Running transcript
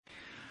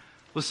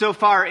Well, so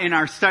far in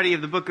our study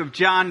of the book of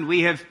John,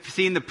 we have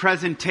seen the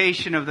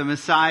presentation of the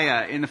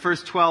Messiah. In the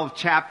first 12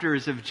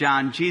 chapters of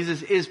John,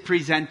 Jesus is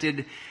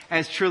presented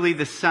as truly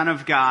the Son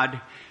of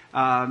God,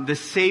 the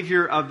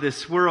Savior of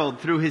this world,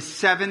 through his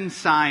 7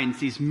 signs,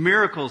 these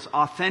miracles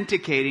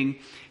authenticating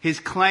his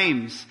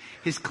claims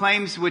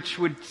which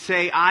would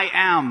say, I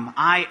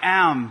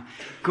am,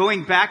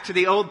 going back to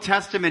the Old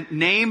Testament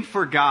name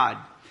for God,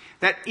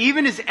 that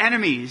even his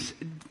enemies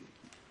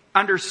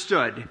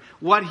understood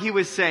what he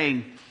was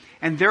saying,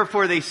 and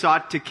therefore they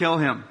sought to kill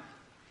him.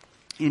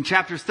 In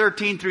chapters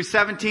 13 through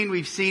 17,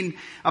 we've seen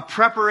a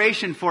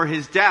preparation for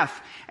his death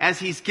as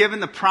he's given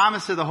the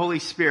promise of the Holy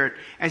Spirit,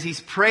 as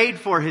he's prayed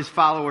for his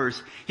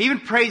followers. He even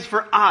prays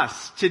for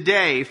us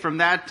today from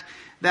that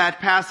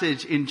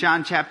passage in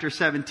John chapter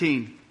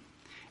 17.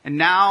 And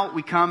now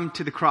we come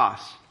to the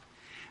cross.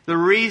 The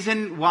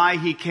reason why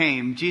he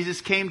came. Jesus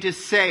came to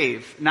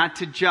save, not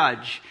to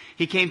judge.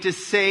 He came to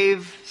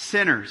save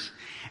sinners.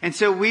 And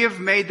so we have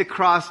made the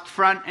cross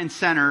front and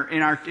center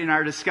in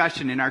our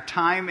discussion, in our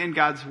time in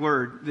God's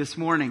Word this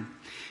morning.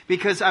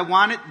 Because I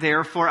want it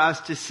there for us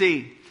to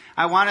see.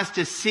 I want us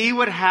to see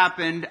what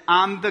happened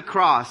on the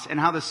cross and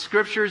how the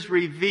Scriptures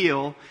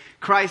reveal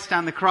Christ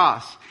on the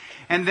cross.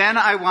 And then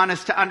I want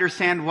us to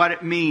understand what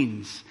it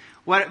means.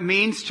 What it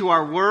means to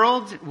our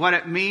world, what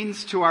it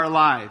means to our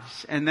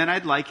lives. And then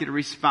I'd like you to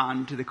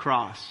respond to the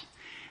cross.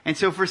 And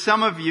so for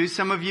some of you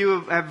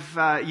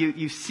have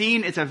you've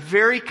seen it's a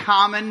very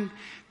common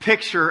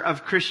picture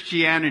of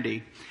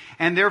Christianity.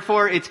 And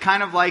therefore it's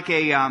kind of like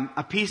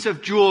a piece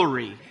of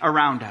jewelry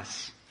around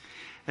us.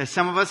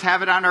 Some of us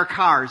have it on our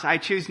cars. I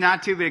choose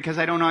not to because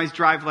I don't always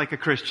drive like a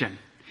Christian.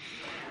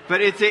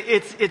 But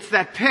it's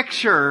that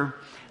picture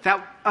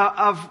that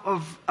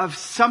of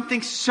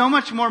something so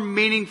much more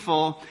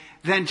meaningful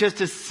than just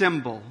a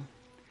symbol.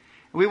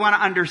 We want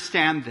to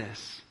understand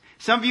this.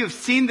 Some of you have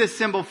seen this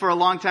symbol for a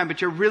long time,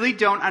 but you really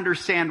don't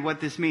understand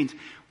what this means.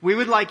 We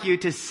would like you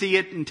to see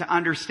it and to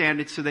understand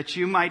it so that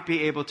you might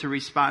be able to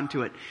respond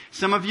to it.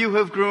 Some of you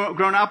have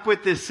grown up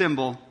with this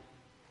symbol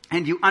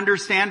and you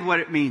understand what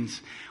it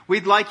means.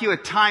 We'd like you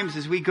at times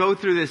as we go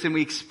through this and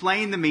we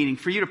explain the meaning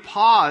for you to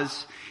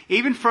pause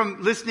even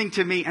from listening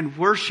to me and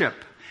worship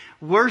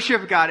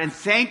God and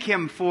thank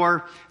Him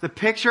for the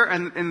picture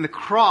and the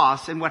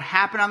cross and what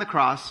happened on the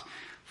cross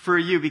for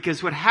you.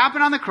 Because what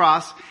happened on the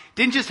cross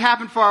didn't just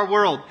happen for our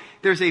world.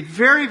 There's a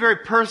very, very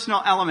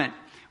personal element.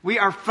 We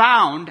are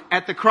found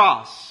at the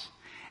cross.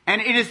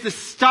 And it is the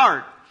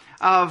start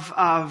of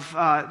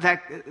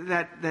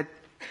that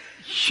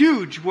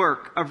huge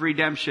work of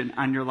redemption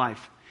on your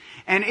life.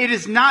 And it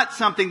is not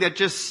something that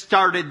just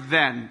started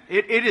then.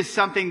 It is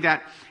something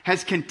that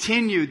has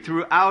continued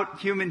throughout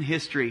human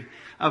history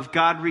of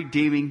God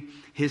redeeming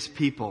His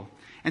people.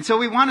 And so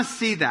we want to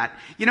see that.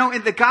 You know,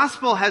 the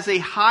gospel has a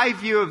high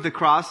view of the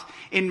cross.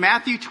 In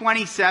Matthew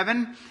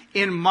 27,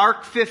 in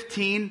Mark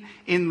 15,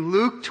 in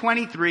Luke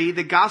 23,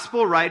 the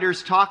gospel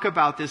writers talk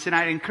about this. And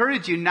I'd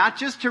encourage you not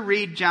just to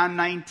read John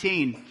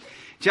 19.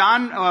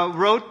 John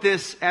wrote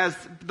this as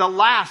the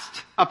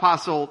last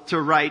apostle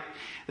to write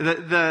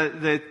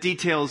the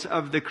details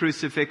of the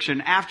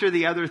crucifixion after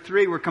the other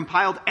 3 were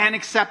compiled and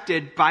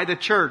accepted by the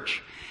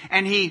church.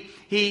 And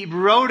he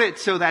wrote it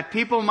so that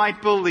people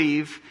might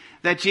believe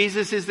that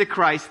Jesus is the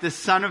Christ, the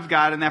Son of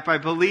God, and that by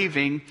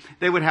believing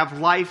they would have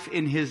life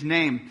in His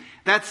name.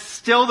 That's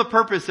still the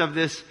purpose of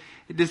this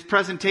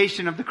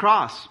presentation of the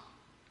cross.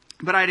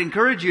 But I'd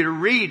encourage you to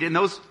read in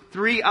those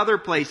 3 other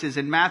places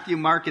in Matthew,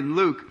 Mark, and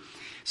Luke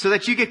so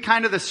that you get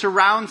kind of the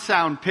surround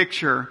sound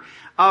picture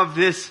of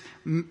this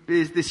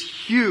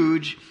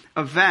huge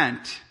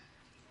event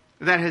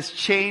that has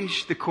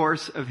changed the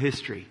course of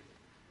history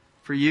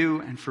for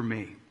you and for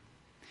me.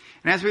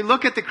 And as we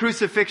look at the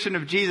crucifixion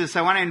of Jesus,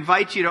 I want to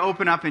invite you to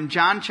open up in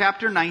John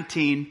chapter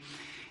 19,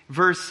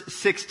 verse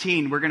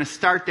 16. We're going to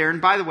start there.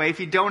 And by the way, if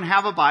you don't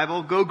have a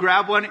Bible, go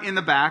grab one in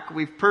the back.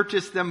 We've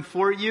purchased them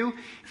for you.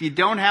 If you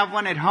don't have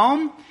one at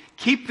home,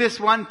 keep this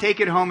one,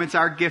 take it home. It's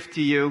our gift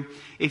to you.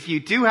 If you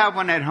do have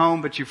one at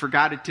home, but you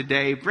forgot it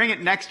today, bring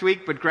it next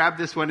week, but grab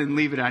this one and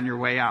leave it on your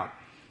way out.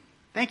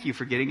 Thank you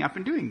for getting up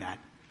and doing that.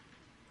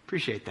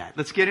 Appreciate that.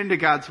 Let's get into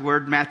God's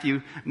Word,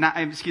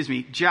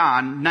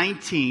 John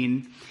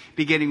 19,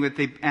 beginning with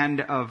the end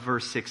of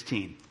verse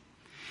 16.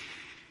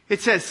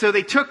 It says, "So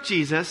they took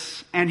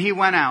Jesus, and He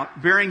went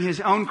out, bearing His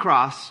own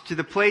cross, to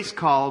the place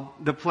called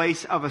the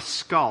place of a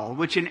skull,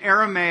 which in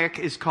Aramaic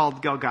is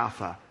called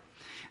Golgotha.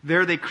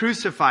 There they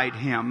crucified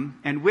Him,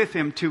 and with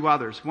Him 2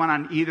 others, one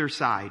on either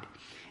side,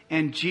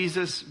 and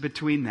Jesus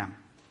between them.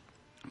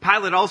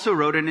 Pilate also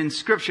wrote an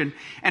inscription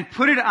and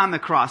put it on the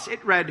cross.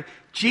 It read,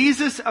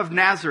 'Jesus of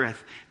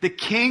Nazareth, the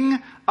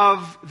King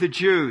of the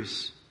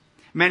Jews.'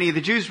 Many of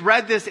the Jews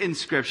read this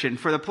inscription,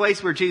 for the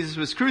place where Jesus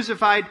was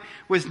crucified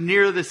was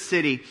near the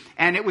city,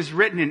 and it was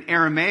written in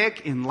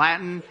Aramaic, in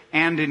Latin,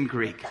 and in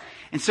Greek.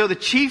 And so the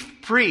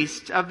chief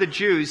priest of the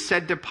Jews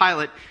said to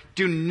Pilate,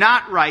 'Do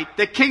not write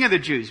the King of the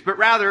Jews, but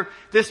rather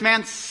this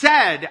man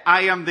said,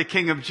 I am the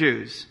King of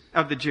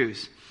the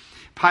Jews.'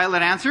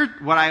 Pilate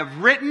answered, 'What I have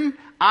written,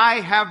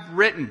 I have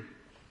written.'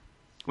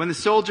 When the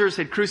soldiers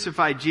had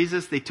crucified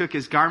Jesus, they took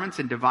his garments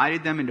and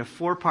divided them into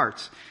 4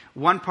 parts,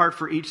 1 part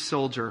for each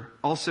soldier,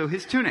 also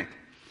his tunic.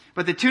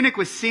 But the tunic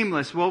was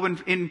seamless,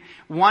 woven in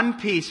one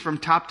piece from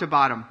top to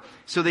bottom.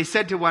 So they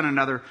said to one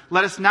another,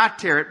 "Let us not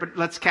tear it, but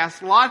let's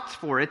cast lots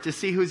for it to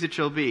see whose it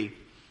shall be."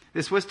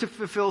 This was to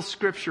fulfill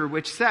Scripture,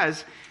 which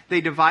says, "They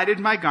divided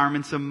my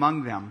garments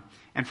among them,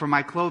 and for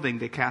my clothing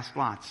they cast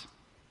lots."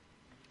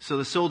 So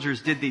the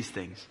soldiers did these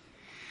things.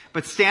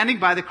 But standing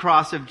by the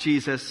cross of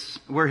Jesus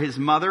were his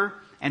mother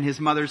and his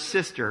mother's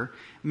sister,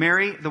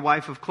 Mary, the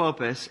wife of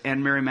Clopas,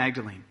 and Mary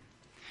Magdalene.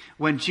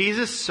 When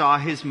Jesus saw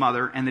his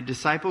mother and the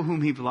disciple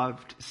whom he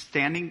loved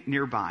standing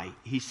nearby,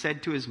 he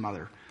said to his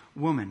mother,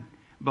 "Woman,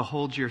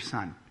 behold your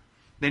son."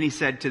 Then he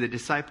said to the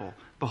disciple,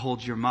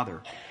 "Behold your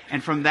mother."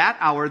 And from that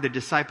hour the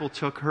disciple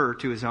took her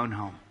to his own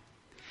home.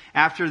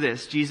 After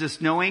this,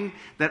 Jesus, knowing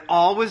that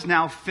all was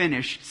now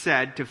finished,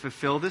 said, to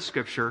fulfill the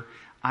Scripture,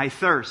 "I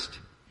thirst."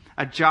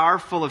 A jar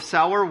full of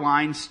sour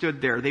wine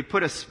stood there. They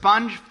put a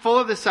sponge full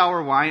of the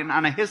sour wine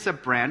on a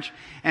hyssop branch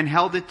and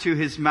held it to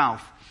his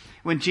mouth.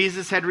 When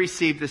Jesus had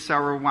received the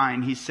sour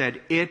wine, he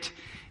said, "It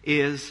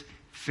is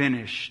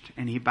finished."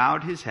 And he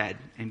bowed his head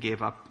and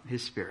gave up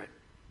his spirit.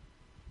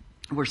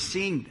 We're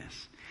seeing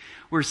this.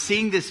 We're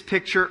seeing this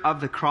picture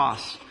of the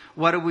cross.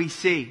 What do we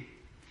see?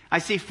 I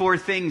see 4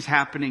 things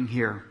happening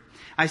here.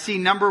 I see,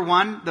 number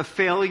 1, the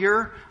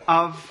failure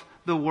of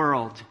the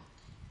world.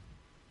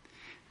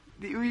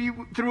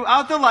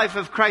 Throughout the life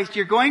of Christ,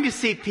 you're going to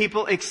see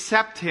people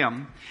accept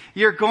him.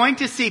 You're going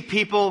to see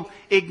people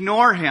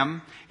ignore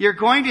him. You're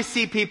going to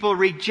see people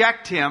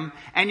reject him.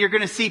 And you're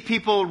going to see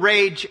people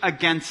rage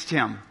against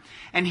him.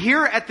 And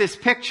here at this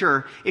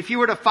picture, if you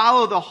were to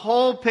follow the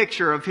whole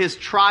picture of his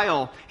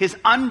trial, his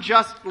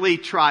unjustly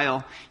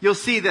trial, you'll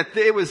see that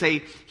it was a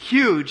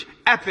huge,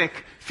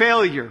 epic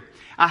failure.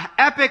 An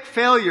epic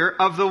failure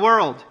of the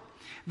world.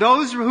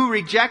 Those who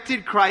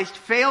rejected Christ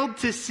failed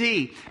to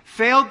see,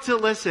 failed to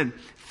listen,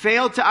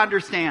 failed to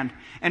understand.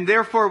 And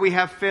therefore we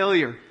have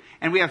failure.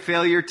 And we have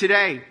failure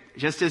today,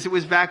 just as it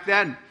was back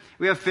then.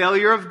 We have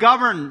failure of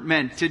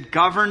government to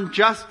govern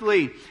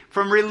justly,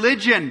 from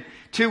religion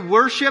to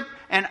worship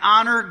and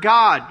honor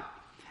God.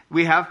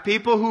 We have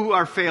people who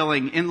are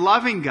failing in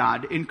loving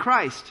God in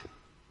Christ.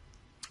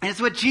 And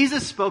it's what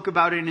Jesus spoke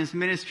about in his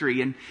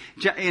ministry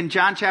in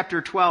John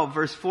chapter 12,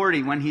 verse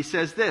 40, when he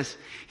says this,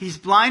 "He's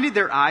blinded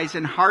their eyes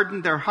and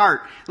hardened their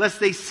heart,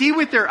 lest they see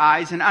with their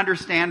eyes and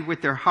understand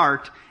with their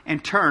heart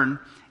and turn,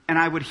 and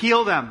I would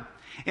heal them."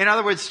 In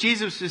other words,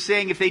 Jesus was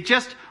saying, if they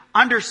just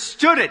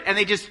understood it and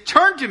they just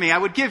turned to me, I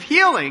would give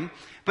healing.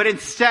 But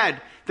instead,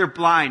 they're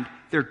blind,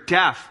 they're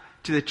deaf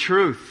to the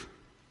truth.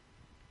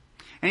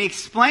 And he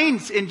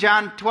explains in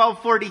John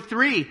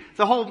 12:43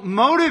 the whole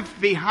motive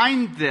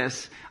behind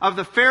this of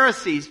the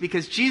Pharisees,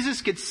 because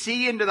Jesus could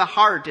see into the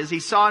heart. As he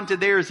saw into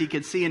theirs, he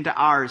could see into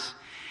ours.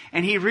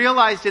 And he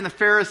realized in the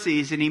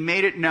Pharisees, and he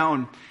made it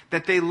known,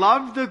 that they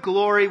loved the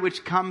glory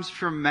which comes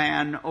from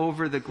man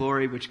over the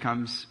glory which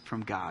comes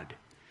from God.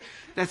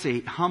 That's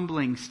a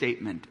humbling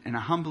statement and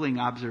a humbling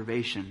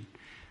observation.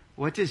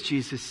 What does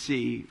Jesus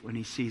see when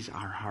he sees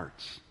our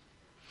hearts?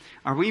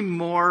 Are we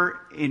more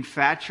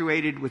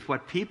infatuated with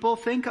what people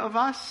think of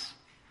us?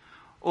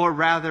 Or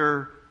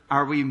rather,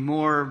 are we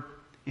more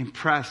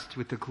impressed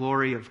with the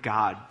glory of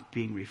God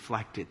being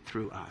reflected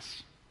through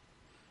us?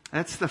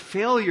 That's the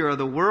failure of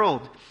the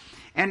world.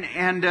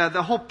 And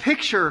the whole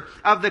picture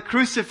of the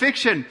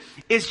crucifixion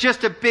is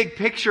just a big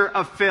picture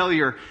of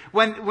failure.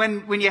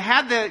 When you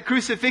had the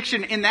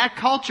crucifixion in that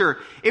culture,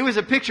 it was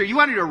a picture. You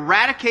wanted to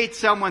eradicate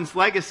someone's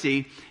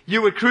legacy,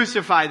 you would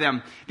crucify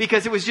them.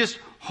 Because it was just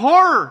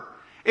horror.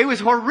 It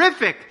was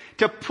horrific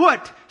to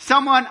put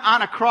someone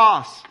on a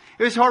cross.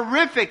 It was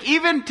horrific,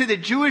 even to the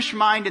Jewish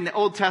mind in the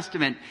Old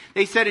Testament.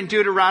 They said in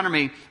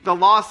Deuteronomy, the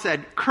law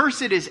said,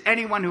 "Cursed is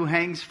anyone who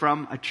hangs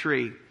from a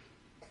tree."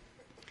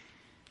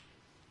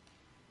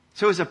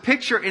 So it was a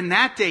picture in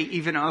that day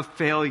even of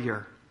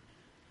failure.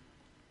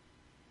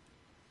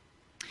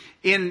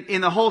 In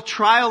the whole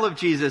trial of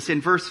Jesus,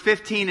 in verse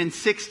 15 and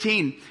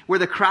 16, where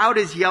the crowd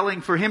is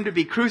yelling for him to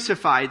be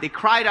crucified, they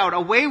cried out,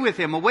 away with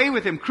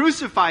him,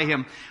 crucify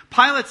him."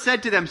 Pilate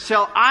said to them,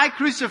 "Shall I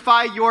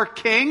crucify your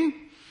king?"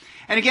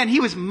 And again,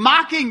 he was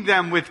mocking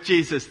them with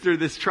Jesus through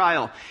this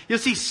trial. You'll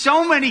see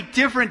so many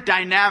different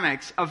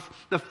dynamics of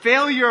the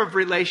failure of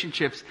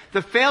relationships,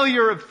 the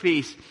failure of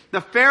peace,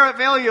 the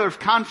failure of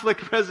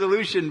conflict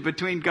resolution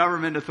between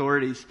government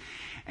authorities.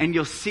 And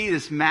you'll see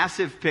this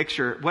massive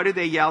picture. What do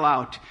they yell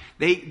out?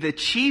 The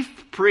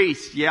chief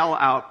priests yell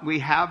out, "We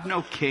have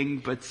no king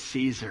but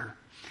Caesar."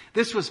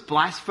 This was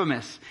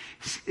blasphemous.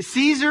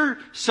 Caesar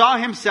saw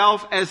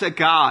himself as a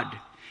god.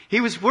 He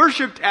was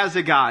worshipped as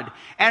a god.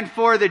 And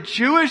for the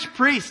Jewish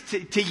priests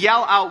to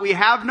yell out, "We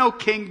have no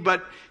king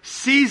but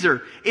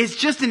Caesar," is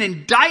just an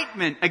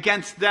indictment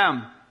against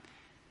them.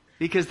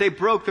 Because they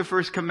broke the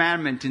first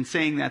commandment in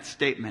saying that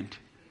statement.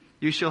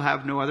 "You shall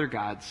have no other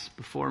gods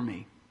before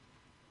me."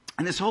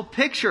 And this whole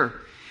picture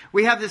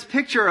We have this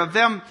picture of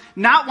them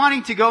not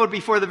wanting to go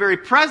before the very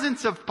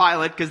presence of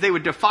Pilate because they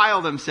would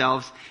defile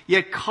themselves,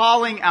 yet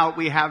calling out,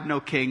 "We have no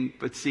king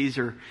but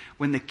Caesar,"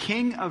 when the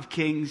King of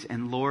Kings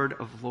and Lord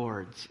of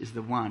Lords is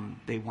the one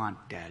they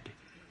want dead.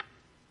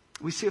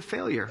 We see a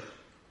failure.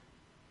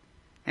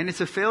 And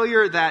it's a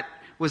failure that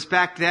was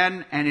back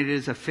then, and it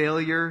is a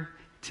failure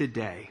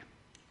today.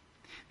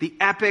 The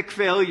epic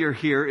failure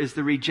here is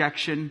the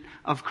rejection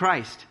of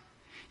Christ.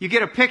 You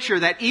get a picture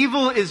that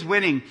evil is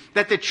winning,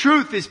 that the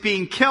truth is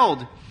being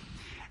killed.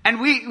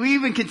 And we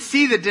even can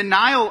see the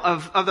denial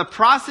of the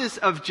process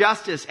of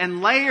justice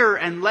and layer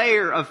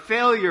of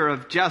failure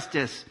of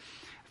justice,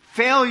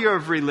 failure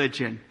of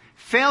religion,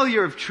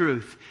 failure of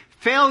truth,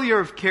 failure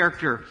of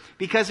character,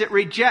 because it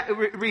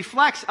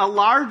reflects a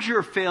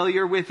larger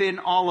failure within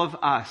all of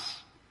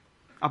us,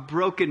 a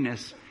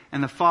brokenness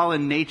and the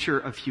fallen nature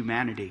of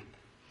humanity.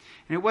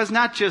 And it was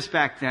not just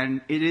back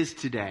then, it is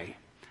today.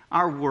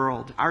 Our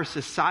world, our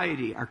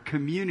society, our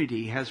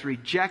community has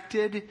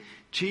rejected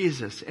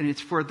Jesus. And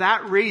it's for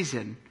that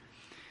reason,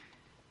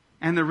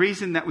 and the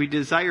reason that we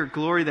desire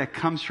glory that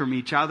comes from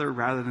each other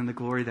rather than the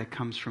glory that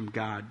comes from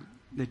God,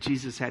 that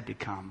Jesus had to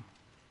come.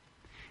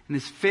 And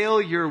this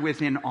failure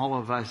within all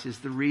of us is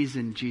the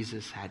reason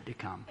Jesus had to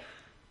come.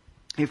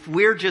 If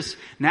we're just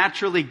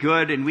naturally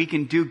good and we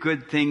can do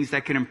good things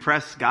that can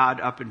impress God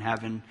up in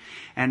heaven,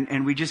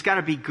 and we just got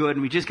to be good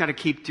and we just got to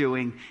keep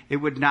doing, it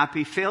would not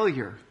be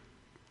failure.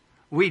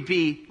 We'd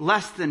be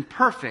less than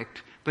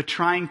perfect, but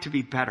trying to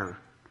be better.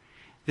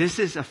 This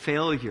is a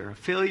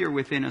failure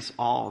within us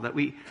all, that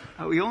we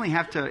only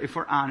have to, if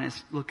we're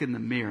honest, look in the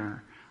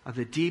mirror of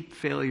the deep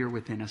failure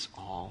within us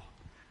all.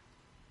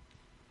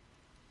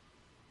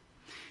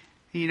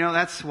 You know,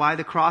 that's why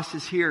the cross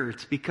is here.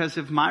 It's because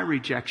of my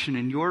rejection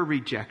and your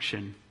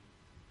rejection.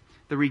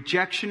 The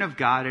rejection of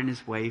God and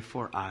His way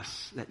for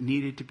us that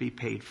needed to be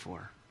paid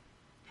for.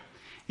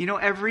 You know,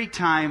 every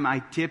time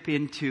I dip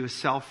into a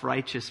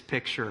self-righteous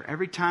picture,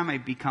 every time I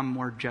become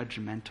more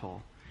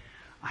judgmental,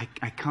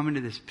 I come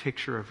into this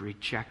picture of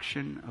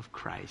rejection of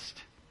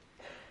Christ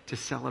to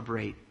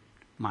celebrate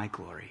my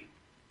glory.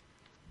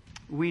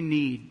 We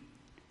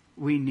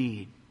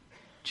need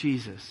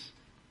Jesus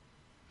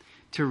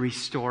to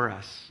restore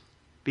us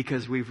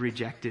because we've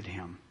rejected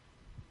Him.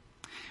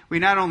 We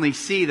not only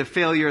see the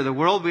failure of the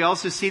world, we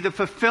also see the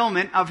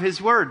fulfillment of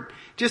His word.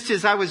 Just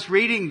as I was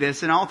reading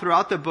this and all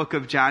throughout the book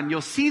of John,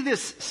 you'll see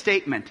this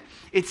statement.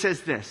 It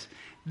says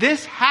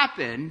this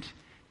happened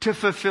to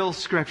fulfill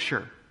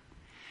Scripture.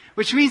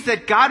 Which means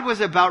that God was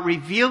about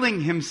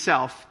revealing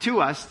Himself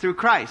to us through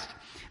Christ.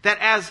 That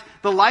as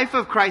the life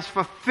of Christ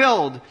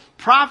fulfilled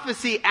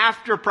prophecy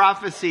after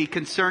prophecy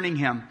concerning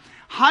Him,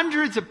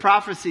 hundreds of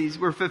prophecies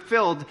were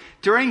fulfilled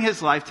during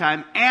His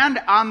lifetime and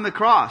on the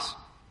cross.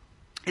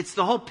 It's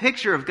the whole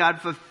picture of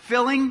God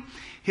fulfilling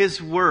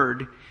His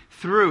word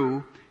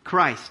through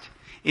Christ.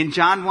 In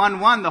John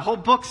 1:1, the whole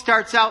book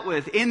starts out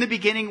with, "In the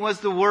beginning was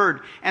the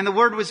Word, and the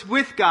Word was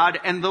with God,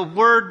 and the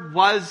Word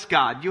was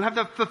God." You have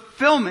the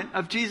fulfillment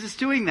of Jesus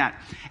doing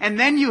that. And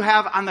then you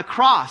have on the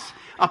cross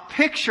a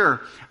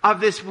picture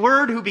of this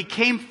Word who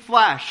became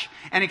flesh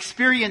and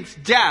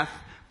experienced death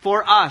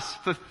for us,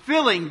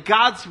 fulfilling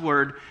God's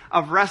word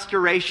of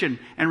restoration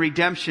and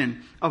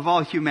redemption of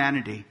all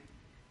humanity.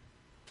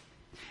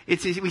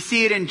 We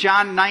see it in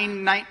John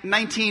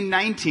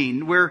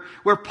 19:19, where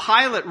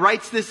Pilate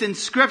writes this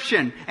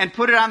inscription and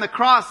put it on the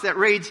cross that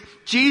reads,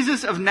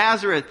 "Jesus of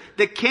Nazareth,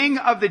 the King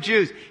of the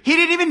Jews." He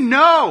didn't even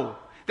know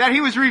that he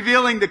was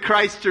revealing the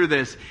Christ through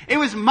this. It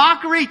was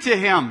mockery to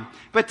him.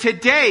 But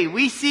today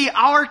we see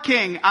our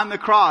King on the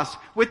cross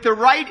with the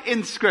right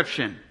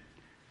inscription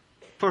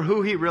for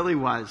who He really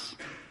was.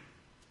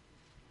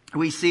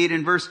 We see it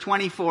in verse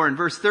 24, in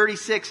verse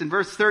 36, and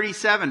verse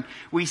 37.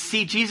 We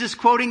see Jesus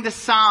quoting the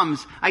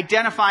Psalms,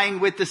 identifying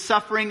with the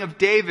suffering of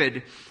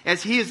David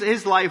as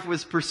his life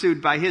was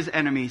pursued by his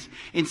enemies.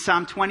 In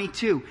Psalm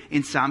 22,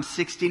 in Psalm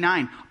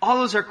 69. All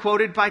those are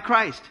quoted by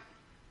Christ.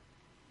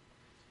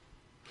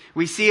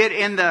 We see it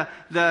in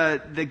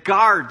the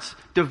guards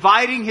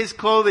dividing His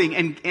clothing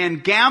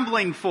and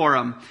gambling for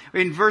Him.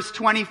 In verse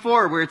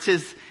 24, where it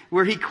says,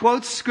 where He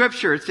quotes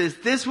Scripture, it says,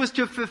 "This was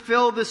to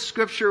fulfill the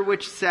Scripture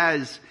which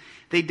says,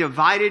 they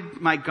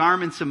divided my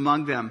garments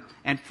among them,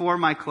 and for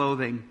my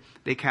clothing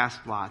they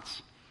cast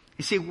lots."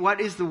 You see, what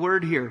is the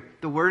word here?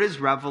 The word is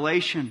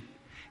revelation.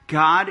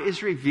 God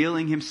is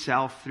revealing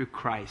Himself through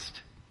Christ.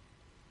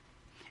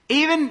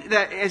 Even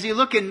as you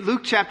look in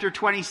Luke chapter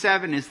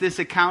 27, as this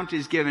account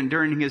is given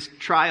during His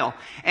trial,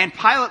 and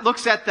Pilate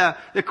looks at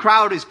the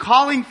crowd who's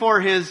calling for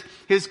his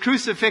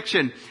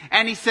crucifixion,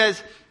 and he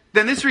says,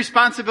 "Then this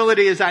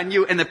responsibility is on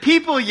you." And the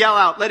people yell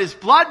out, "Let His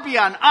blood be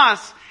on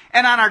us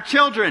and on our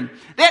children."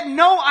 They had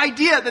no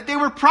idea that they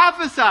were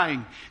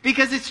prophesying,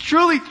 because it's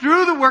truly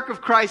through the work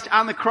of Christ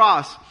on the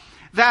cross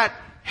that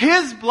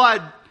His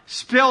blood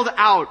spilled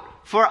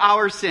out for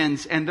our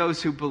sins and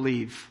those who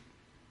believe.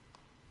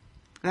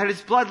 That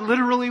His blood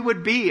literally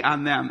would be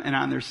on them and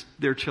on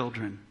their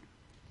children.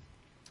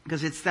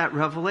 Because it's that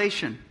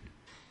revelation.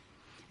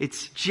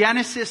 It's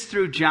Genesis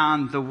through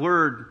John, the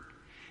Word.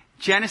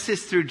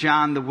 Genesis through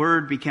John, the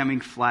Word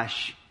becoming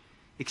flesh,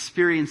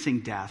 experiencing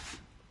death.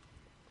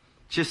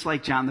 Just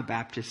like John the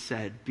Baptist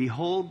said,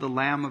 "Behold the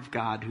Lamb of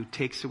God who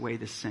takes away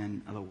the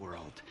sin of the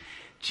world."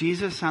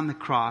 Jesus on the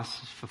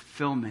cross is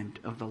fulfillment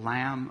of the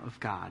Lamb of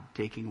God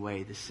taking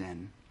away the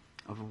sin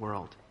of the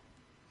world.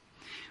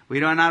 We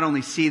do not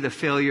only see the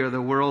failure of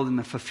the world and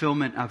the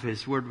fulfillment of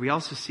His Word, we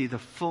also see the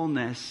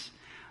fullness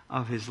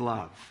of His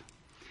love.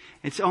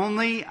 It's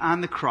only on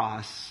the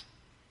cross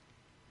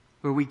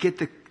where we get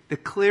the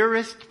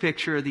clearest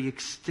picture of the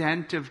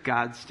extent of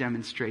God's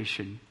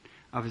demonstration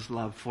of His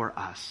love for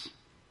us.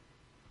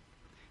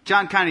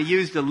 John kind of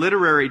used a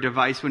literary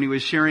device when he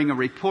was sharing a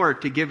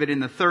report to give it in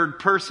the third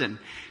person.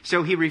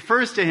 So he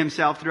refers to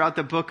himself throughout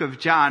the book of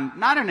John,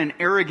 not in an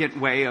arrogant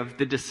way of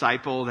the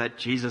disciple that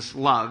Jesus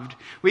loved.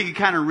 We could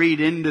kind of read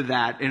into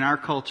that in our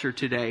culture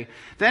today.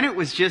 Then it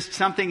was just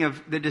something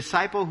of the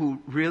disciple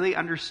who really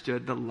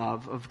understood the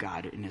love of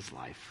God in his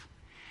life.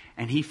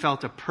 And he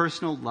felt a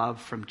personal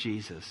love from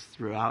Jesus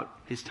throughout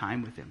his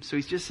time with him. So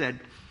he's just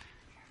said,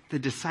 the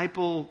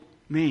disciple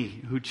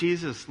me, who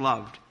Jesus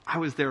loved, I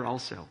was there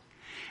also.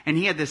 And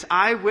he had this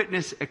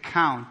eyewitness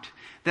account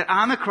that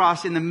on the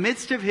cross, in the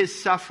midst of his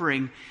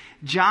suffering,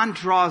 John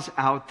draws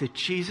out that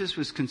Jesus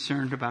was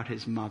concerned about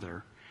his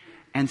mother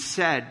and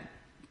said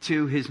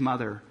to his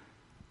mother,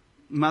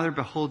 "Mother,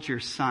 behold your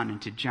son."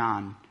 And to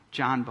John,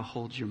 "John,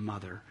 behold your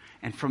mother."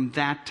 And from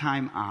that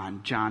time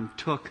on, John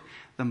took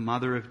the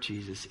mother of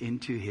Jesus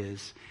into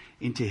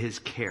his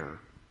care.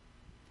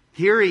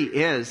 Here he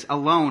is,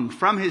 alone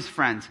from his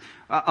friends,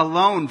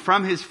 alone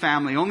from his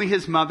family, only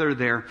his mother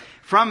there,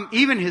 from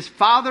even his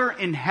Father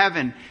in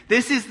heaven.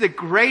 This is the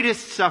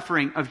greatest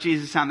suffering of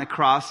Jesus on the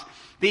cross.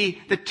 The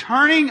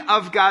turning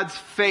of God's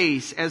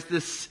face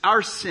as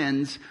our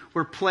sins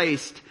were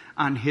placed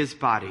on his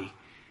body.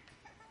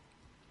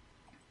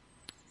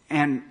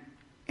 And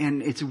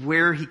it's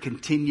where he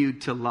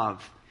continued to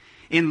love.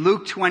 In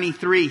Luke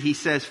 23, he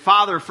says,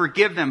 "Father,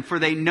 forgive them, for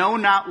they know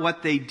not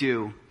what they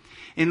do."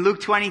 In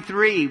Luke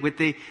 23, with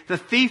the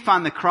thief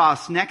on the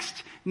cross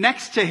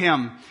next to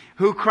him,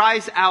 who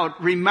cries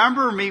out,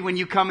 "Remember me when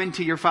you come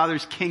into your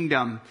Father's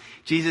kingdom."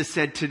 Jesus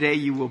said, "Today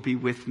you will be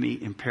with me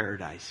in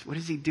paradise." What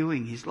is he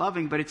doing? He's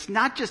loving, but it's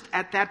not just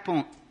at that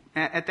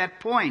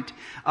point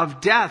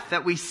of death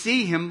that we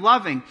see him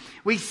loving.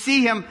 We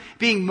see him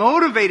being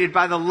motivated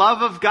by the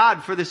love of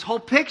God for this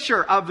whole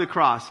picture of the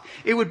cross.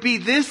 It would be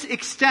this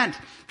extent.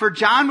 For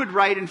John would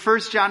write in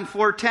 1 John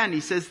 4:10, he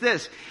says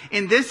this,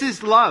 "In this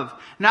is love,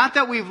 not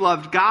that we've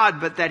loved God,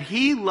 but that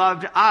He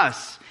loved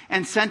us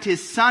and sent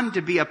His Son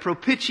to be a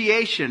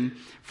propitiation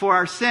for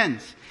our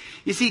sins."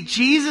 You see,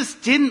 Jesus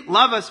didn't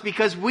love us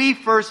because we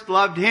first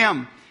loved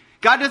Him.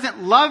 God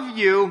doesn't love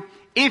you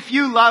if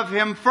you love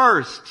Him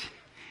first.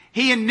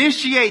 He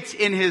initiates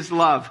in His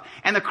love.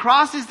 And the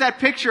cross is that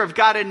picture of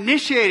God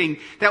initiating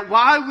that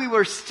while we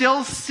were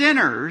still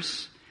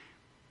sinners,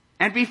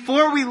 and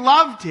before we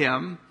loved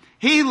Him,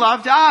 He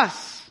loved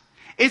us.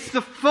 It's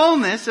the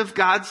fullness of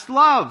God's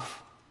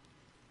love.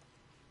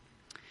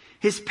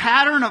 His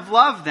pattern of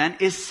love, then,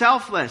 is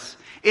selfless.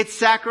 It's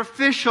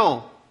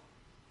sacrificial.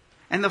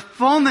 And the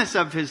fullness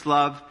of His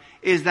love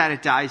is that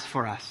it dies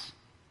for us.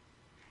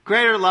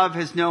 Greater love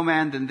has no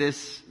man than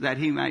this, that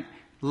He might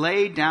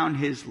lay down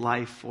His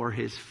life for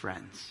His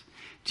friends.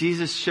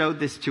 Jesus showed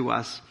this to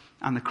us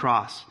on the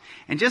cross.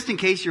 And just in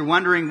case you're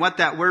wondering what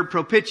that word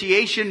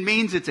propitiation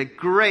means, it's a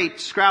great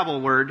Scrabble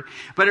word,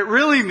 but it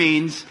really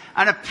means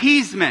an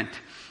appeasement,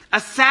 a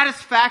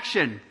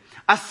satisfaction,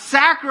 a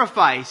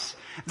sacrifice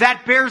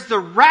that bears the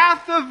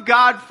wrath of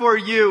God for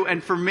you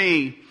and for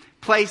me,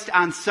 placed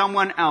on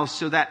someone else,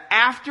 so that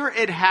after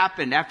it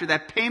happened, after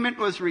that payment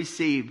was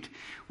received,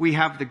 we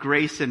have the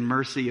grace and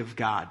mercy of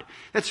God.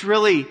 That's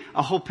really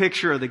a whole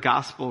picture of the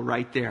gospel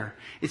right there.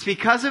 It's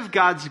because of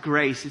God's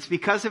grace. It's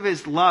because of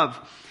His love.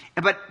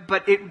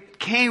 But it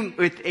came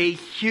with a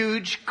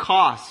huge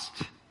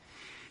cost.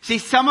 See,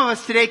 some of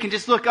us today can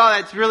just look, "Oh,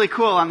 that's really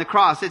cool on the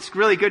cross. It's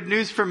really good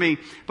news for me."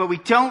 But we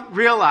don't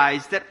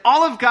realize that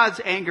all of God's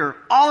anger,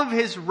 all of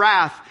His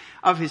wrath,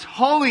 of His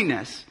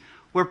holiness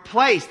were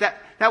placed,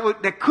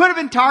 that could have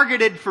been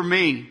targeted for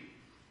me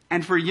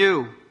and for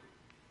you,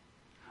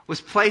 was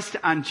placed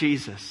on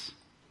Jesus.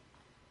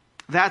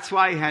 That's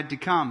why He had to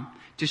come,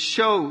 to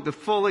show the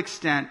full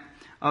extent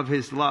of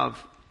His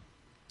love.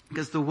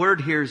 Because the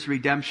word here is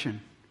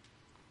redemption.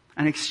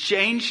 An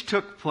exchange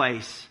took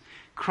place.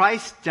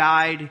 Christ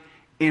died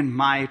in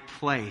my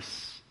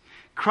place.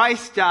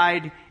 Christ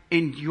died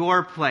in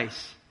your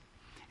place.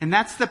 And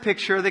that's the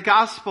picture of the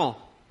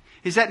gospel.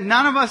 Is that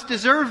none of us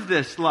deserve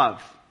this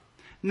love.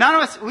 None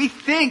of us, we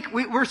think,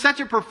 we're such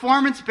a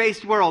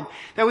performance-based world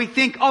that we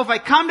think, "Oh, if I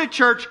come to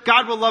church,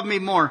 God will love me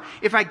more.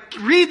 If I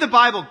read the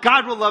Bible,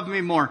 God will love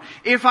me more.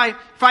 If I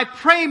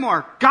pray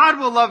more, God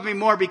will love me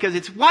more, because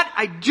it's what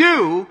I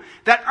do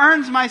that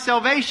earns my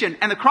salvation."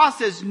 And the cross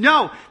says,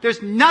 no,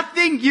 there's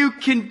nothing you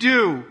can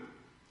do.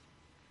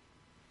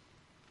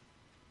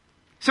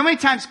 So many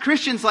times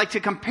Christians like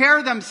to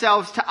compare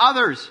themselves to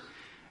others.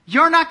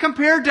 You're not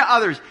compared to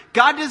others.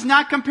 God does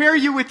not compare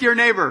you with your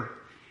neighbor.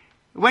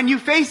 When you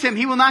face him,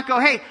 he will not go,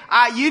 hey,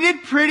 you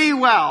did pretty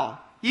well.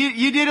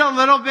 You did a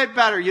little bit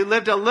better. You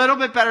lived a little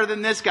bit better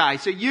than this guy,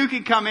 so you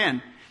can come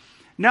in.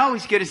 No,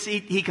 he's going to see,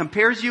 he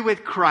compares you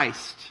with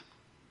Christ.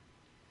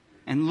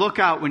 And look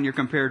out when you're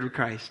compared with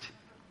Christ.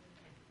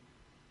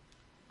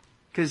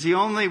 Because the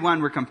only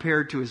one we're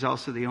compared to is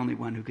also the only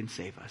one who can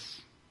save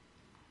us.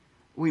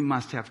 We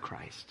must have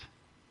Christ.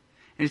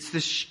 And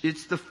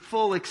it's the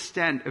full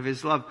extent of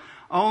his love.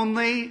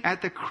 Only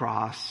at the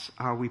cross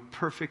are we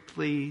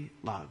perfectly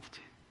loved.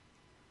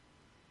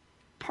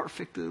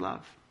 Perfectly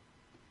loved.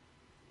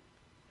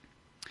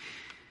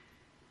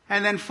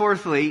 And then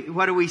fourthly,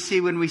 what do we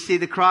see when we see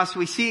the cross?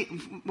 We've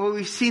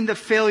seen the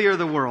failure of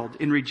the world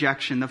in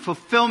rejection, the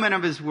fulfillment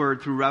of his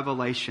word through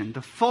revelation,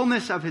 the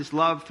fullness of his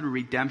love through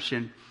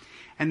redemption,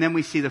 and then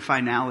we see the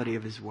finality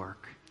of his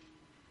work.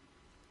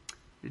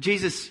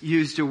 Jesus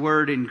used a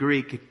word in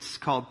Greek, it's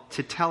called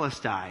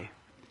tetelestai.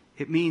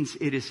 It means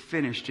it is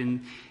finished.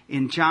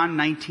 In John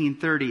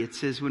 19:30, it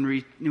says,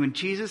 when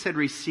Jesus had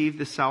received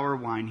the sour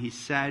wine, he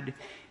said,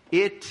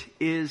 "It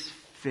is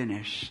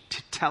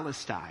finished,"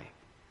 tetelestai.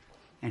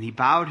 And he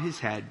bowed his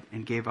head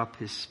and gave up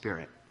his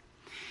spirit.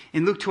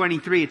 In Luke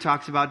 23, it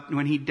talks about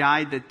when he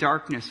died, that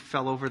darkness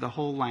fell over the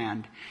whole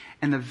land.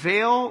 And the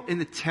veil in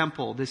the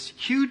temple, this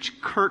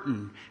huge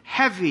curtain,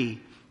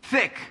 heavy,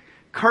 thick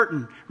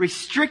curtain,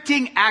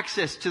 restricting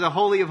access to the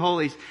Holy of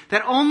Holies,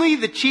 that only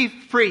the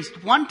chief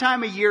priest one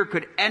time a year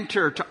could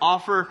enter to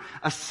offer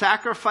a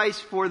sacrifice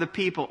for the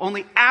people.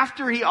 Only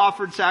after he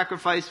offered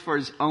sacrifice for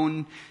his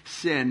own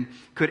sin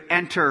could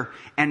enter.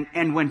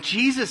 And when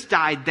Jesus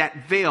died,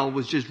 that veil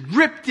was just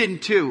ripped in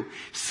two,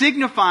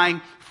 signifying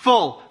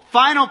full,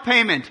 final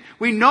payment.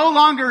 We no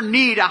longer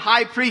need a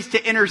high priest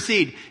to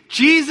intercede.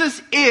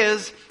 Jesus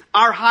is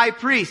our high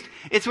priest.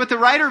 It's what the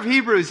writer of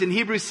Hebrews in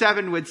Hebrews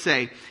 7 would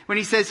say when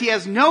he says he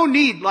has no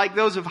need like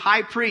those of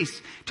high priests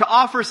to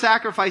offer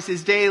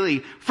sacrifices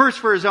daily, first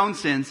for his own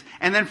sins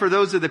and then for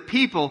those of the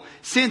people,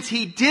 since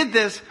he did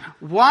this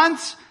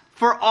once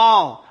for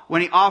all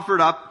when he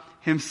offered up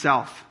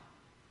himself.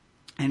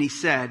 And he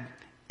said,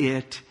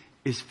 "It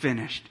is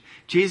finished."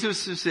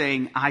 Jesus was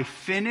saying, I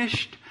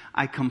finished,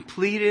 I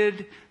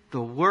completed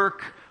the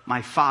work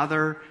my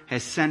Father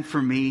has sent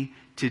for me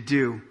to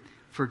do.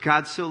 For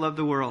God so loved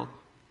the world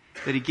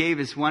that he gave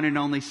his one and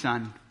only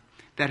Son,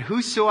 that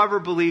whosoever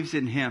believes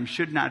in him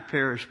should not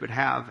perish but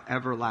have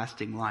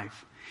everlasting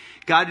life.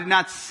 God did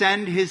not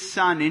send his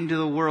Son into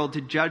the world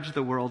to judge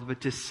the world,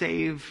 but to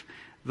save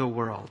the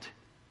world.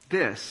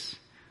 This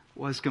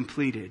was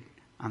completed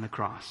on the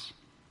cross.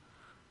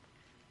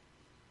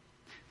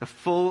 The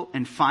full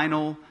and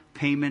final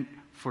payment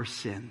for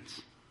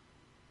sins.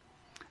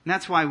 And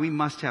that's why we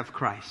must have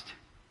Christ.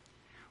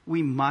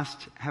 We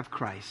must have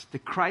Christ. The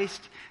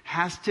Christ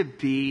has to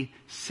be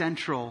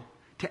central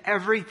to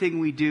everything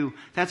we do.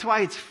 That's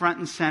why it's front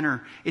and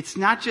center. It's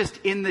not just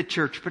in the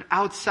church, but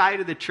outside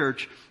of the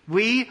church.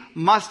 We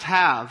must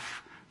have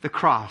the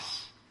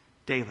cross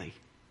daily.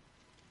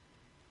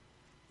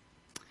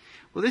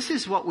 Well, this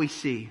is what we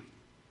see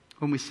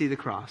when we see the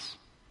cross.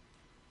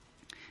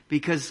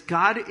 Because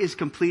God is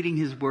completing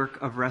his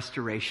work of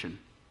restoration.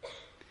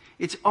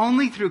 It's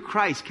only through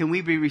Christ can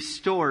we be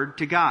restored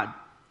to God.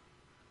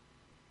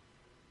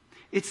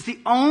 It's the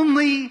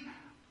only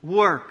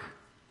work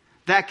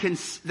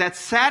that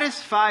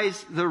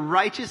satisfies the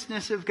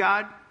righteousness of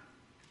God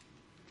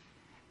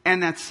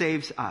and that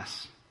saves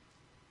us.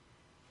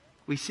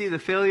 We see the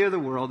failure of the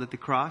world at the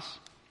cross.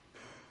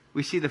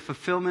 We see the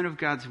fulfillment of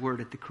God's word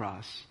at the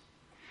cross.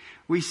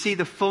 We see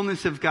the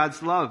fullness of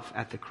God's love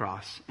at the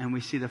cross. And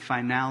we see the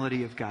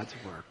finality of God's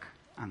work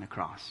on the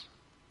cross.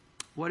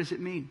 What does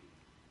it mean?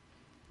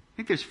 I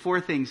think there's four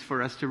things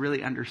for us to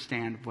really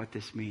understand what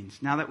this means,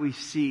 now that we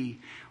see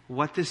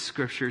what the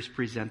scriptures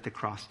present the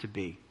cross to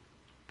be.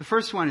 The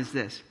first one is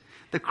this.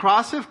 The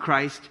cross of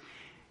Christ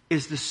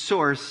is the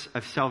source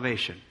of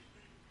salvation.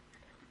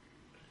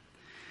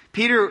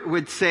 Peter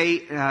would say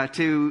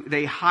to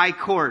the high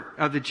court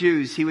of the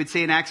Jews, he would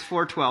say in Acts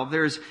 4:12,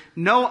 there is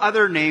no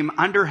other name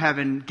under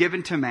heaven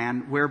given to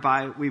man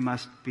whereby we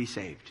must be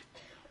saved.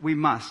 We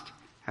must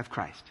have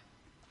Christ.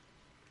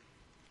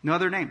 No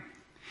other name.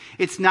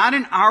 It's not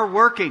in our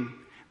working,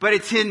 but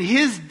it's in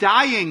his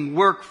dying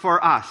work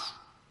for us.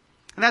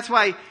 And that's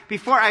why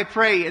before I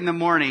pray in the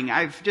morning,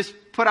 I've just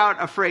put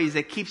out a phrase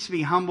that keeps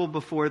me humble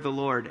before the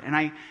Lord. And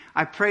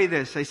I pray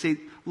this. I say,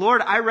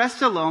 Lord, I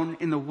rest alone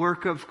in the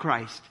work of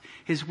Christ.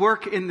 His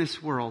work in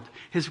this world.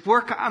 His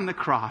work on the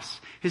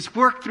cross. His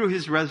work through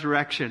his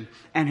resurrection.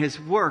 And his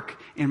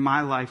work in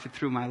my life and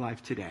through my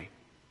life today.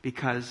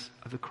 Because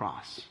of the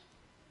cross.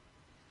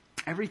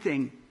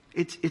 Everything,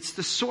 it's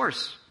the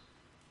source.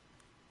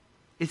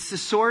 It's the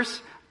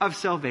source of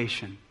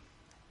salvation.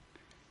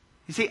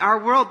 You see, our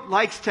world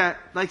likes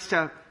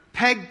to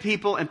peg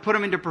people and put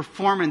them into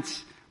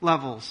performance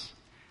levels.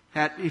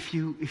 That if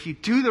you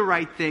do the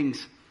right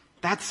things,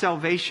 that's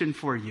salvation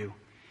for you.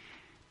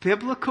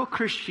 Biblical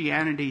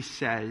Christianity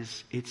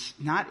says it's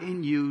not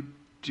in you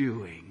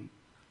doing,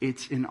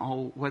 it's in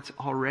all what's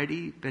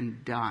already been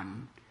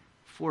done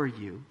for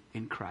you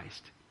in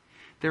Christ.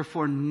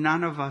 Therefore,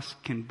 none of us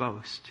can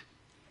boast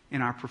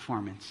in our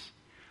performance.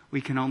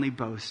 We can only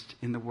boast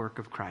in the work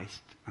of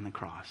Christ on the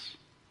cross.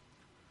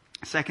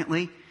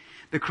 Secondly,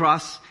 the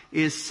cross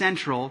is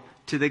central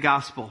to the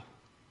gospel.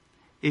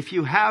 If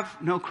you have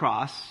no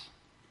cross,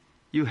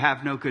 you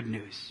have no good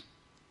news.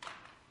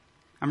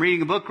 I'm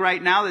reading a book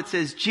right now that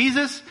says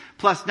Jesus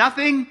plus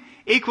nothing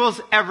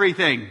equals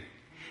everything.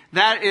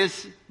 That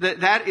is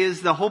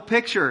the whole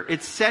picture.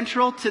 It's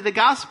central to the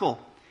gospel.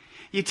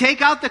 You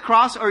take out the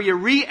cross or you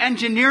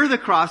re-engineer the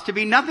cross to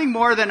be nothing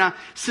more than a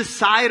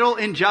societal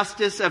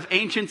injustice of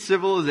ancient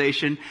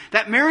civilization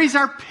that marries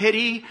our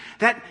pity,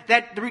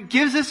 that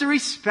gives us a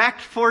respect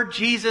for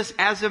Jesus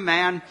as a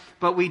man,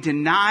 but we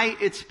deny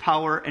its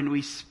power and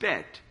we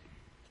spit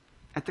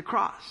at the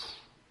cross.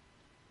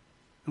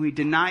 And we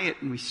deny it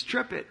and we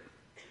strip it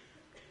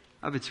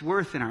of its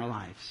worth in our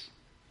lives.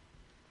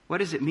 What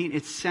does it mean?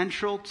 It's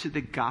central to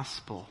the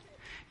gospel.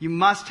 You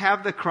must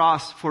have the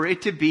cross for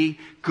it to be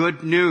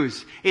good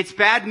news. It's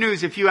bad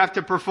news if you have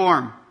to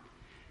perform.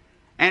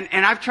 And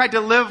I've tried to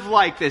live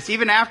like this,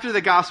 even after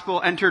the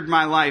gospel entered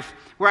my life,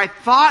 where I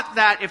thought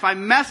that if I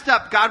messed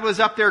up, God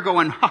was up there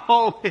going,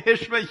 oh,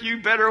 Ishma,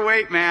 you better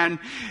wait, man.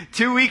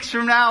 2 weeks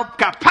from now,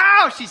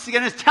 kapow, she's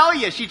going to tell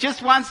you she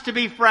just wants to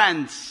be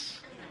friends.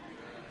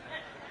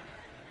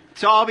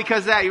 It's all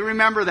because of that. You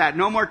remember that.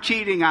 No more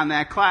cheating on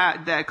that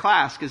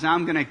class, because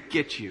I'm going to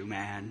get you,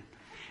 man.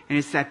 And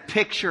it's that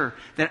picture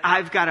that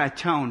I've got to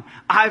atone.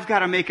 I've got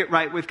to make it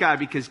right with God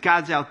because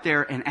God's out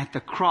there and at the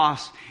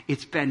cross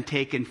it's been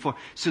taken for.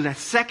 So that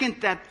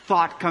second that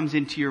thought comes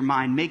into your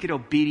mind, make it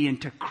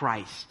obedient to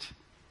Christ.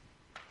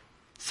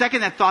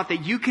 Second, that thought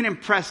that you can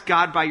impress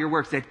God by your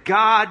works. That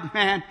God,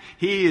 man,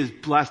 He is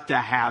blessed to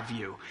have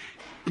you.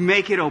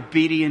 Make it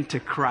obedient to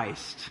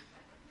Christ.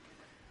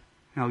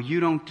 No,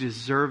 you don't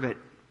deserve it.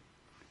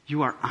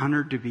 You are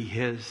honored to be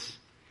His,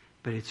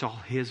 but it's all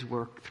His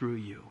work through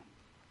you.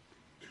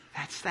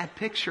 That's that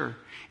picture.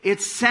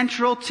 It's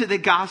central to the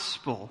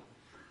gospel.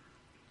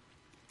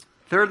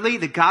 Thirdly,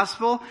 the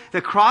gospel,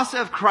 the cross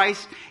of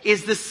Christ,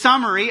 is the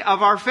summary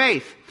of our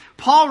faith.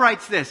 Paul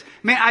writes this,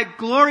 may I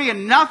glory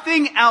in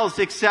nothing else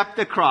except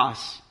the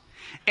cross.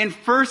 In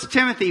 1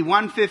 Timothy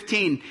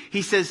 1:15,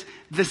 he says,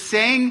 the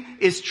saying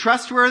is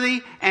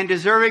trustworthy and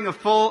deserving of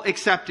full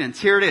acceptance.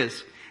 Here it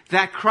is.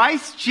 That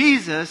Christ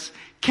Jesus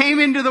came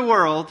into the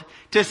world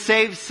to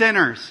save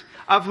sinners,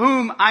 of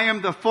whom I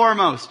am the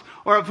foremost,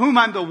 or of whom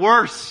I'm the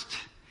worst.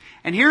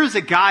 And here's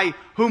a guy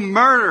who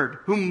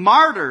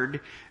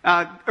martyred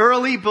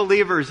early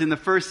believers in the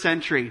first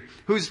century,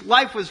 whose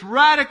life was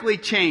radically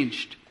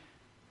changed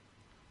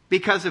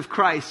because of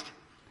Christ,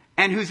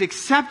 and whose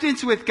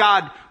acceptance with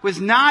God was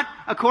not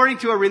according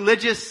to a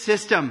religious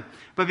system,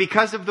 but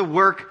because of the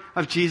work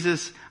of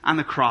Jesus on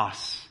the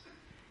cross.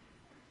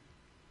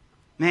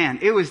 Man,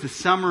 it was the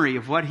summary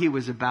of what he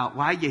was about.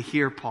 Why you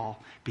hear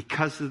Paul?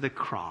 Because of the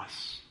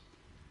cross.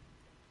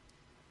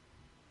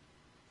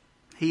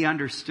 He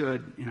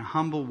understood in a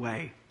humble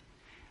way,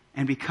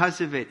 and because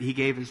of it, he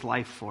gave his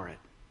life for it.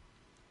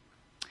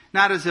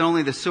 Not as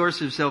only the source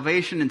of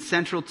salvation and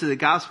central to the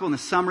gospel and the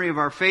summary of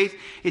our faith,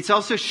 it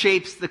also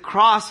shapes the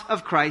cross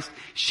of Christ,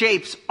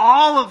 shapes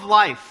all of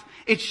life.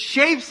 It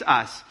shapes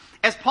us.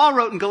 As Paul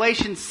wrote in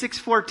Galatians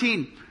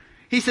 6:14,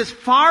 he says,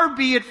 far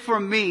be it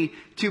from me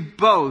to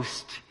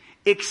boast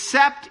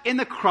except in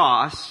the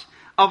cross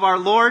of our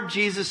Lord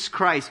Jesus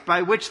Christ,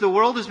 by which the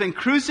world has been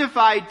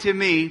crucified to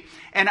me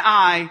and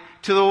I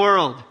to the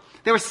world.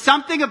 There was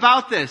something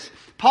about this.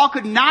 Paul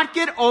could not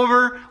get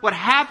over what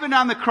happened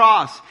on the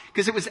cross,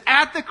 because it was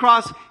at the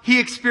cross he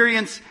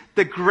experienced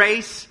the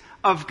grace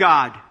of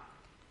God.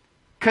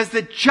 Because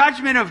the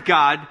judgment of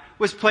God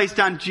was placed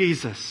on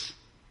Jesus.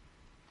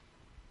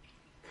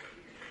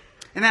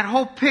 And that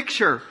whole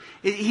picture,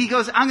 he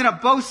goes, I'm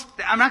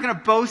not going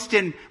to boast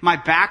in my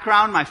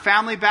background, my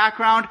family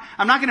background.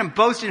 I'm not going to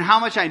boast in how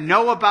much I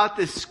know about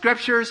the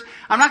scriptures.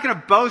 I'm not going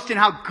to boast in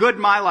how good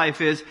my life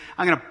is.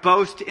 I'm going to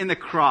boast in the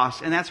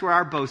cross. And that's where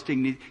our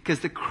boasting needs, because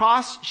the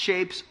cross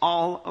shapes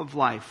all of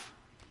life.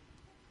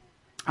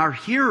 Our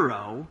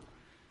hero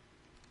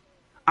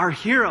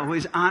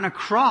is on a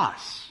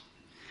cross.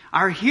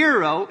 Our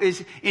hero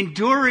is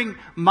enduring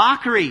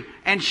mockery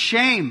and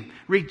shame,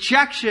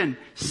 rejection,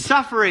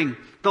 suffering,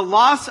 the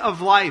loss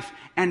of life,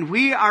 and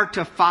we are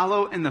to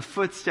follow in the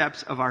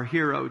footsteps of our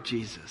hero,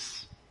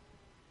 Jesus.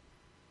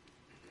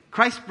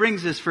 Christ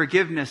brings us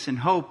forgiveness and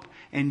hope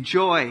and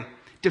joy,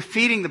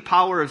 defeating the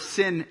power of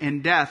sin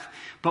and death,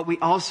 but we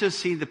also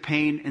see the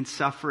pain and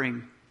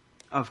suffering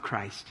of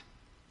Christ.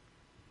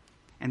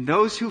 And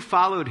those who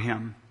followed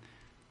him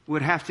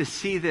would have to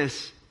see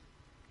this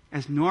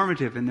as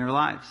normative in their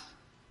lives,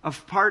 a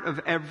part of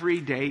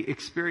everyday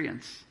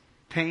experience,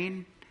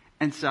 pain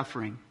and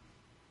suffering.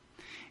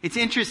 It's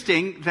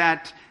interesting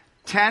that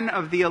 10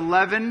 of the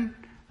 11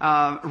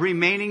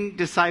 remaining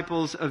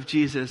disciples of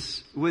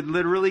Jesus would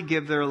literally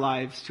give their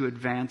lives to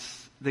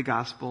advance the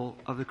gospel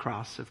of the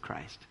cross of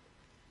Christ.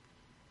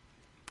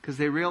 Because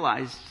they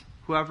realized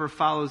whoever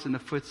follows in the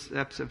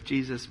footsteps of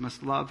Jesus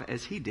must love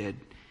as he did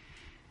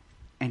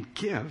and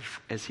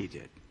give as he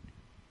did.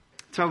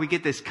 That's why we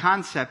get this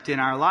concept in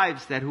our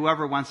lives that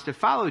whoever wants to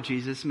follow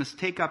Jesus must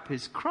take up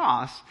his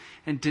cross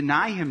and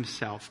deny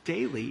himself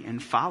daily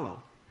and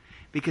follow.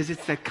 Because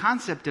it's that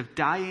concept of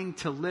dying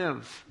to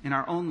live in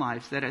our own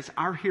lives, that as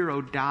our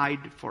hero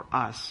died for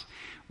us,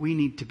 we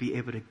need to be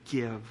able to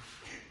give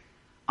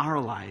our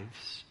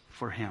lives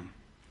for him.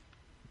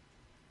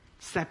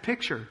 It's that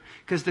picture.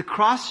 Because the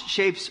cross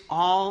shapes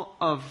all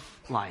of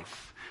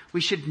life. We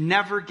should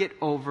never get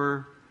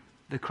over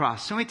the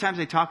cross. So many times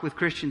I talk with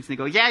Christians and they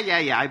go,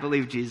 yeah, I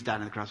believe Jesus died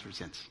on the cross for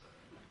sins.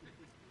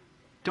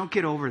 Don't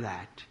get over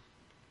that.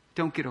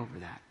 Don't get over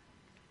that.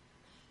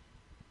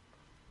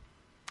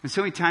 And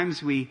so many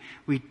times we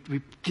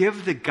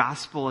give the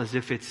gospel as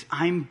if it's,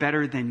 I'm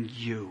better than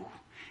you.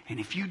 And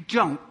if you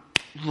don't,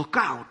 look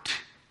out.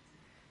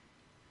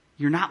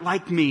 You're not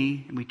like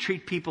me. And we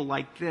treat people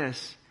like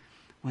this.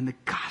 When the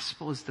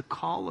gospel is the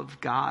call of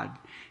God,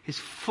 his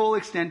full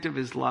extent of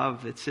his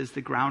love that says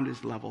the ground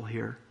is level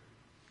here.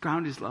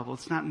 Ground is level.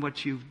 It's not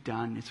what you've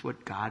done. It's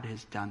what God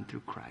has done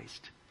through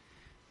Christ.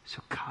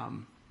 So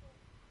come.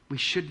 We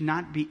should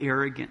not be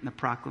arrogant in the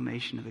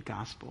proclamation of the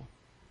gospel.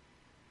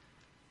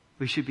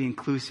 We should be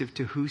inclusive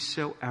to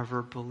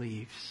whosoever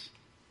believes.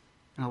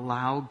 And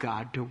allow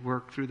God to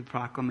work through the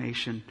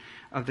proclamation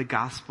of the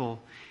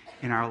gospel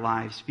in our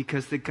lives.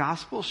 Because the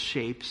gospel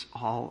shapes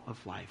all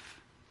of life.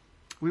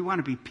 We want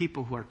to be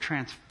people who are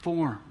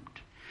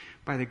transformed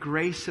by the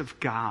grace of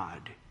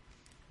God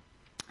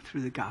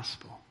through the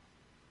gospel.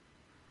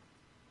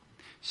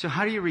 So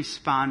how do you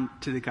respond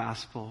to the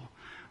gospel?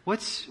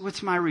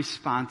 What's my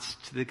response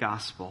to the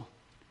gospel?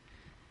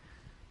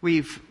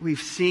 We've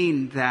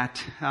seen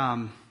that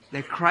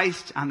that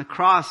Christ on the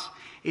cross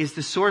is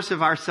the source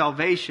of our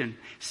salvation,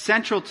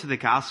 central to the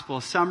gospel,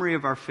 a summary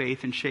of our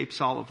faith, and shapes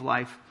all of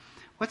life.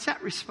 What's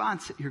that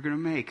response that you're going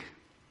to make?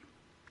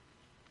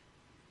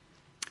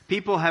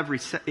 People have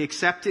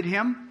accepted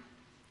him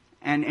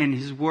and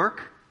his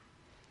work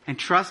and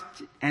trust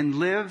and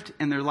lived,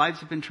 and their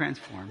lives have been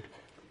transformed.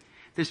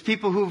 There's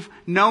people who've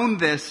known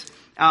this,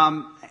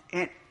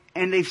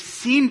 and they've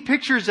seen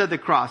pictures of the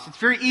cross. It's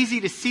very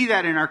easy to see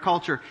that in our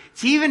culture.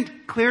 It's even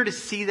clear to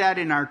see that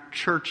in our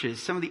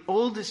churches. Some of the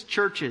oldest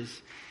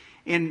churches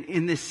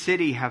in this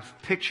city have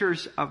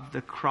pictures of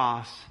the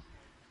cross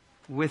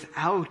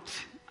without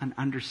an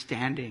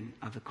understanding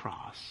of the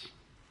cross.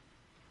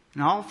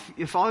 And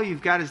if all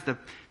you've got is the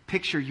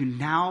picture, you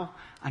now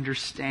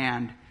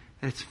understand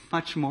that it's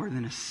much more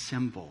than a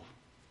symbol.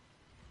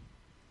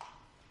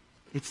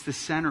 It's the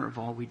center of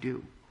all we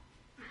do.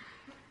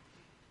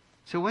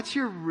 So what's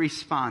your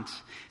response?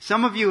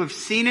 Some of you have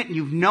seen it and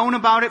you've known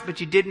about it, but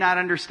you did not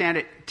understand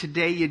it.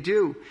 Today you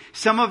do.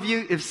 Some of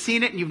you have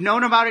seen it and you've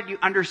known about it, you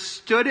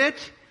understood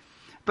it,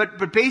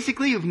 but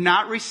basically you've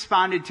not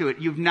responded to it.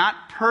 You've not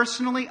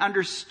personally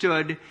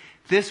understood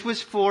this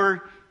was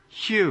for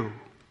you.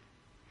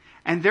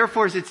 And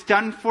therefore, as it's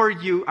done for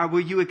you, will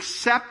you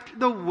accept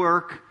the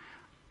work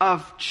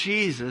of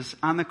Jesus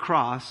on the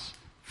cross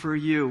for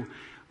you?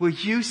 Will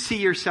you see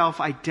yourself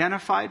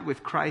identified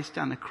with Christ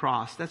on the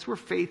cross? That's where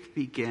faith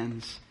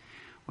begins.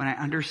 When I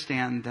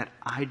understand that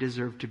I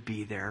deserve to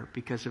be there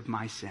because of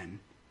my sin.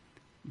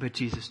 But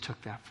Jesus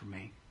took that for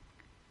me.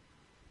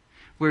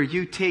 Where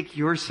you take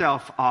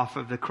yourself off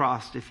of the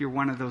cross. If you're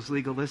one of those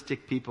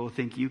legalistic people who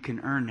think you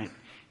can earn it.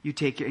 You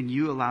take it and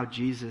you allow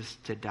Jesus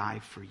to die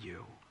for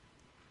you.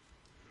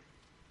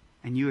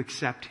 And you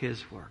accept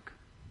his work.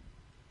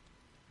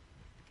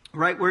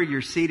 Right where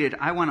you're seated,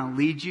 I want to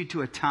lead you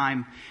to a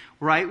time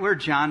right where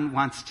John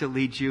wants to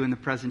lead you in the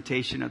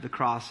presentation of the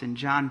cross. In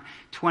John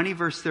 20,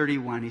 verse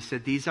 31, he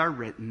said, "These are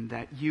written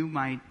that you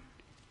might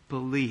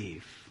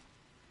believe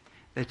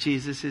that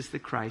Jesus is the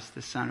Christ,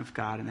 the Son of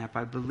God, and that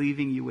by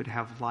believing you would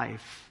have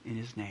life in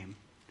his name."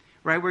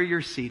 Right where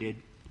you're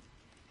seated,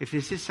 if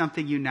this is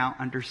something you now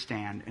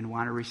understand and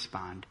want to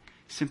respond,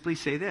 simply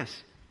say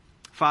this: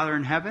 Father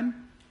in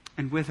heaven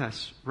and with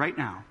us right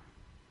now,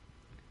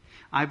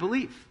 I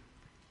believe.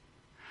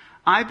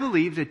 I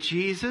believe that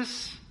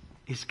Jesus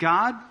is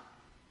God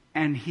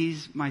and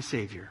he's my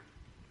Savior.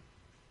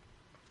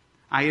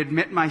 I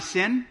admit my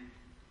sin.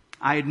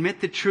 I admit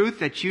the truth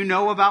that you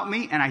know about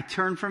me, and I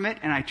turn from it,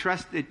 and I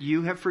trust that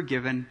you have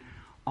forgiven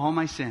all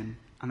my sin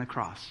on the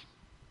cross.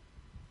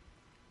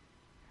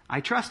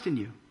 I trust in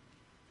you.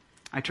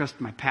 I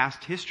trust my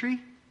past history,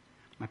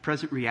 my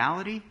present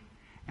reality,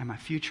 and my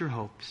future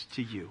hopes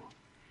to you.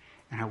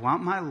 And I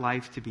want my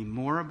life to be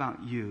more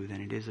about you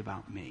than it is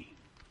about me.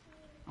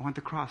 I want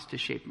the cross to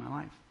shape my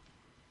life.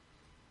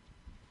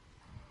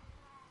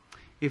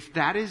 If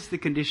that is the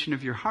condition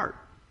of your heart,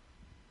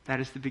 that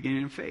is the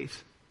beginning of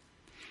faith.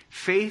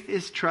 Faith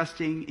is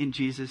trusting in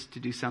Jesus to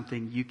do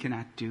something you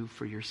cannot do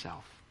for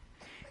yourself.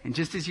 And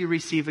just as you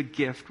receive a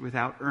gift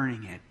without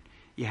earning it,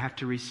 you have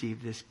to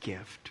receive this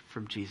gift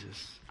from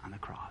Jesus on the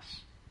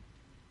cross.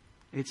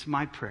 It's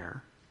my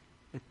prayer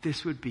that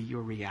this would be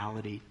your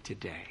reality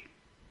today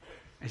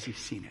as you've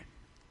seen it.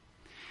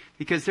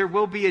 Because there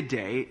will be a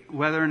day,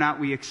 whether or not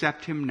we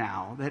accept him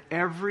now, that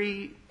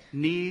every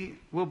knee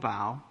will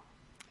bow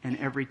and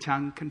every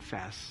tongue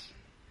confess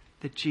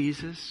that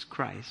Jesus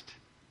Christ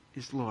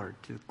is Lord,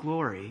 to the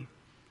glory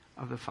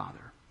of the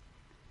Father.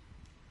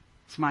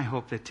 It's my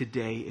hope that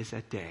today is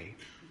that day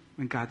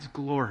when God's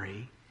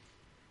glory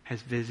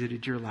has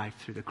visited your life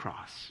through the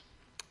cross.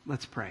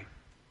 Let's pray.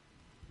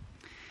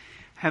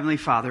 Heavenly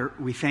Father,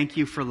 we thank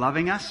you for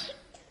loving us.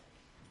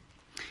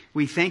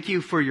 We thank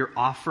you for your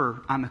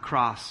offer on the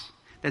cross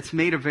that's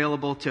made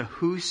available to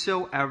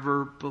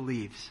whosoever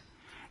believes.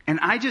 And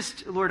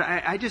Lord,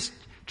 I just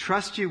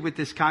trust you with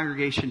this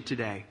congregation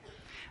today.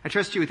 I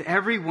trust you with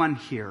everyone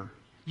here.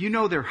 You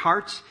know their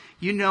hearts.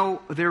 You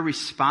know their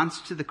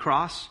response to the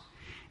cross.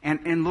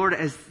 And Lord,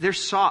 as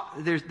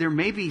there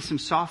may be some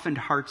softened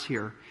hearts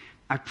here,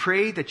 I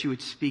pray that you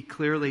would speak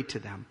clearly to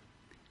them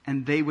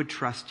and they would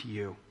trust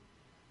you.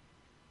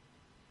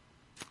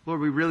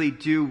 Lord, we really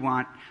do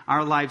want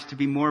our lives to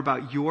be more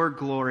about your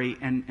glory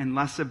and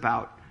less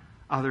about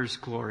others'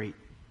 glory,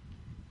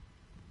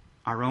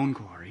 our own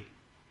glory.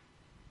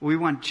 We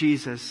want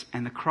Jesus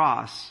and the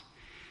cross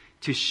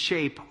to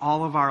shape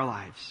all of our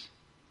lives.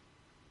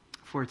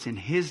 For it's in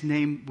his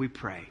name we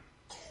pray.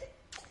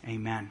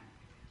 Amen.